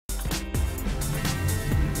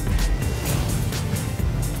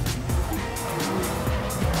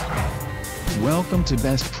Welcome to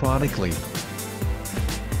Best Productly.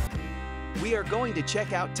 We are going to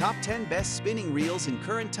check out top 10 best spinning reels in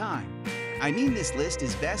current time. I mean, this list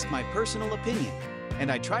is best my personal opinion,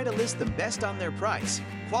 and I try to list them best on their price,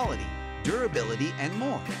 quality, durability, and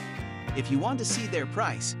more. If you want to see their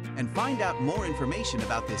price and find out more information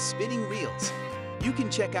about this spinning reels, you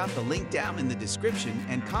can check out the link down in the description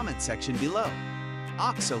and comment section below.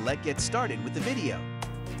 So let's get started with the video.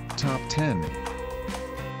 Top 10.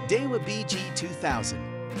 Daiwa BG 2000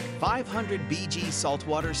 500 BG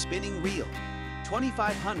Saltwater Spinning Reel,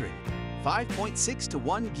 2500, 5.6 to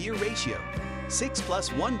 1 gear ratio,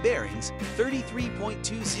 6+1 bearings,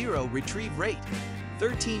 33.20 retrieve rate,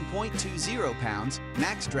 13.20 pounds,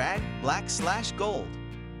 max drag, black/gold.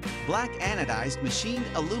 Black anodized machined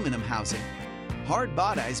aluminum housing, hard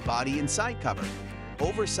bodies body and side cover,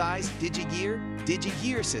 oversized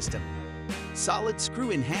digi-gear system, solid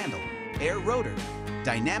screw-in handle, air rotor,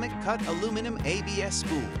 dynamic cut aluminum ABS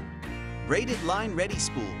spool, braided line ready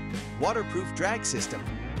spool, waterproof drag system,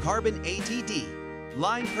 carbon ATD,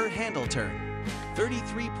 line per handle turn,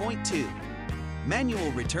 33.2,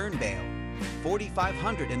 manual return bail,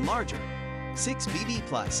 4500 and larger, 6 BB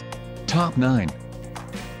plus. Top 9.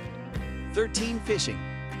 13 Fishing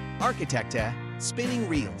Architecta Spinning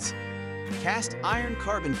Reels, cast iron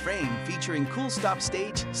carbon frame featuring cool stop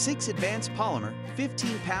stage, 6 advanced polymer,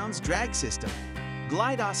 15 pounds drag system,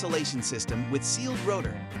 glide oscillation system with sealed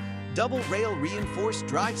rotor, double rail reinforced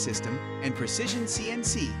drive system, and precision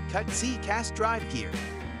CNC cut Z cast drive gear,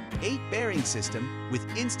 8 bearing system with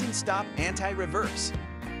instant stop anti-reverse,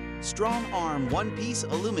 strong arm one-piece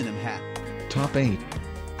aluminum hat. Top 8.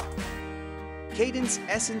 Cadence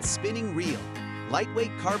Essence Spinning Reel,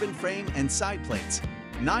 lightweight carbon frame and side plates,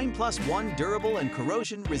 9+1 durable and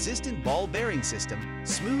corrosion-resistant ball bearing system,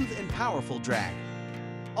 smooth and powerful drag.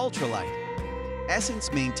 Ultralight.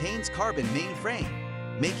 Essence maintains carbon main frame,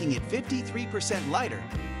 making it 53% lighter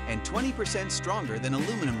and 20% stronger than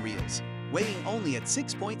aluminum reels, weighing only at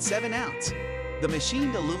 6.7 ounce. The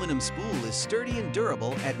machined aluminum spool is sturdy and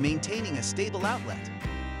durable at maintaining a stable outlet.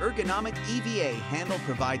 Ergonomic EVA handle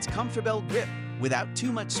provides comfortable grip without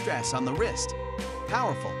too much stress on the wrist.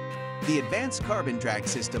 Powerful. The advanced carbon drag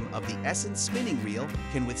system of the Essence spinning reel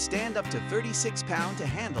can withstand up to 36 pounds to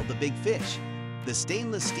handle the big fish. The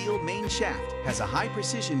stainless steel main shaft has a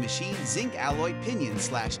high-precision machined zinc alloy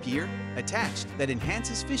pinion/gear attached that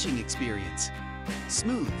enhances fishing experience.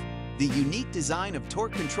 Smooth. The unique design of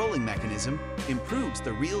torque controlling mechanism improves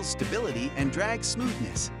the reel's stability and drag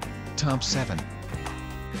smoothness. Top 7.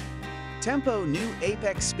 Tempo New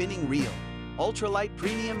Apex Spinning Reel, Ultralight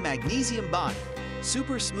Premium Magnesium Body,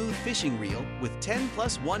 super smooth fishing reel with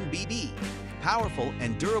 10+1 BB. Powerful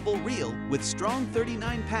and durable reel with strong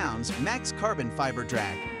 39 pounds max carbon fiber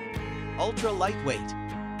drag. Ultra lightweight.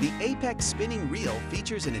 The Apex spinning reel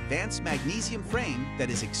features an advanced magnesium frame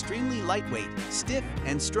that is extremely lightweight, stiff,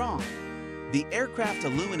 and strong. The aircraft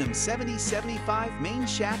aluminum 70/75 main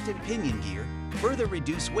shaft and pinion gear further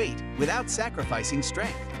reduce weight without sacrificing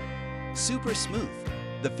strength. Super smooth.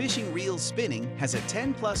 The fishing reel's spinning has a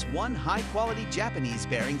 10+1 high-quality Japanese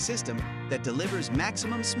bearing system that delivers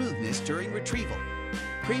maximum smoothness during retrieval.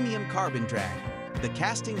 Premium carbon drag. The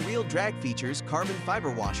casting reel drag features carbon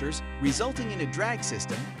fiber washers, resulting in a drag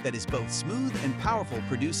system that is both smooth and powerful,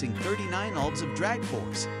 producing 39 ounces of drag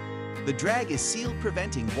force. The drag is sealed,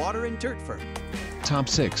 preventing water and dirt fur. Top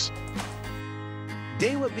 6.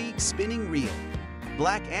 Daiwa Beak Spinning Reel,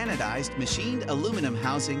 black anodized machined aluminum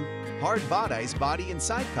housing, hard bodies body and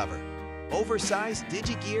side cover, oversized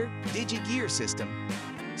digi-gear system,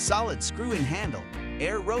 solid screw-in handle,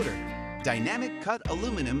 air rotor, dynamic cut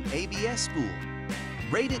aluminum ABS spool,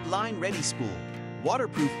 braided line ready spool,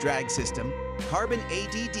 waterproof drag system, carbon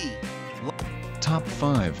ADD. Top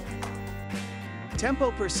 5. Tempo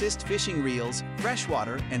Persist Fishing Reels,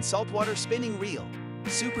 Freshwater and Saltwater Spinning Reel,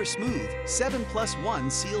 super smooth 7+1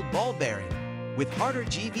 sealed ball bearing with harder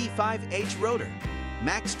GV5H rotor.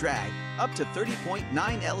 Max drag, up to 30.9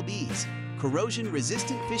 lbs.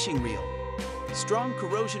 Corrosion-resistant fishing reel. Strong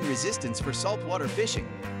corrosion resistance for saltwater fishing.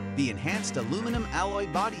 The enhanced aluminum alloy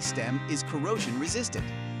body stem is corrosion-resistant.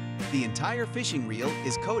 The entire fishing reel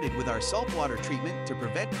is coated with our saltwater treatment to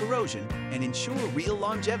prevent corrosion and ensure reel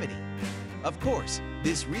longevity. Of course,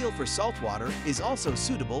 this reel for saltwater is also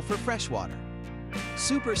suitable for freshwater.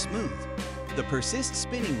 Super smooth. The Persist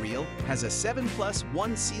spinning reel has a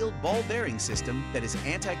 7+1 sealed ball bearing system that is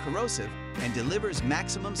anti-corrosive and delivers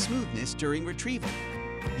maximum smoothness during retrieval.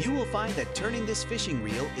 You will find that turning this fishing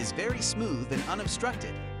reel is very smooth and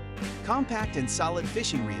unobstructed. Compact and solid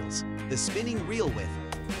fishing reels, the spinning reel with.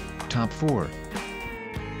 Top 4.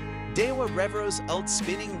 Daiwa Revros Ult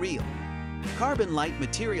Spinning Reel, Carbon light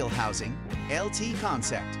material housing, LT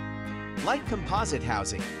concept. Light composite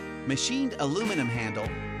housing, machined aluminum handle.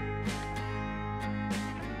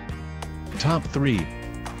 Top 3.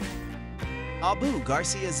 Abu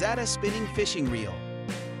Garcia Zata spinning fishing reel.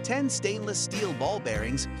 10 stainless steel ball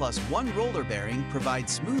bearings plus 1 roller bearing provide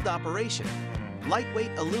smooth operation.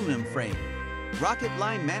 Lightweight aluminum frame. Rocket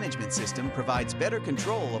line management system provides better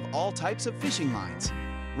control of all types of fishing lines.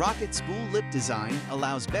 Rocket spool lip design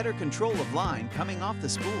allows better control of line coming off the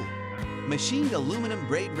spool. Machined aluminum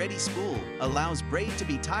braid-ready spool allows braid to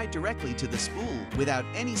be tied directly to the spool without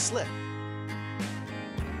any slip.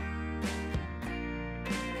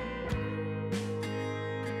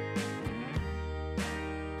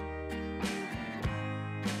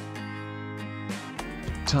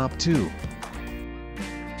 Top 2.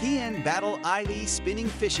 PENN Battle IV spinning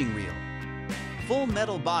fishing reel. Full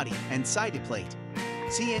metal body and side plate.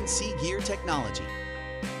 CNC gear technology.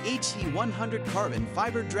 HT100 carbon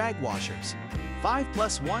fiber drag washers.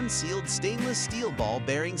 5+1 sealed stainless steel ball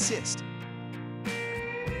bearing cyst.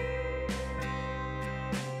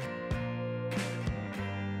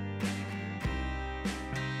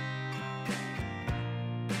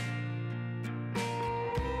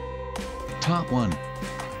 Top 1.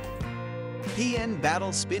 PENN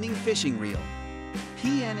Battle spinning fishing reel.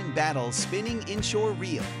 PENN Battle spinning inshore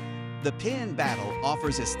reel. The PENN Battle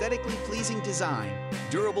offers aesthetically pleasing design,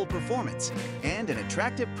 durable performance, and an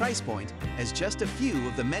attractive price point as just a few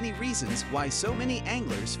of the many reasons why so many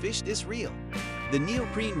anglers fish this reel. The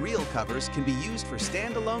neoprene reel covers can be used for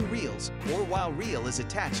standalone reels or while reel is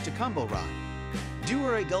attached to combo rod.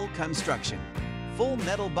 Durable construction, full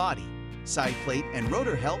metal body, side plate and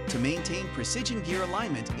rotor help to maintain precision gear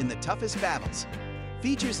alignment in the toughest battles.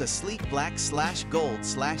 Features a sleek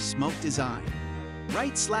black/gold/smoke design.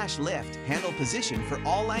 Right/left handle position for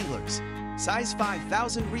all anglers. Size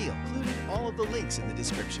 5000 reel. Included all of the links in the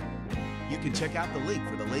description. You can check out the link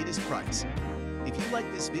for the latest price. If you like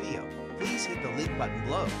this video, please hit the link button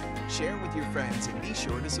below, share with your friends, and be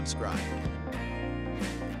sure to subscribe.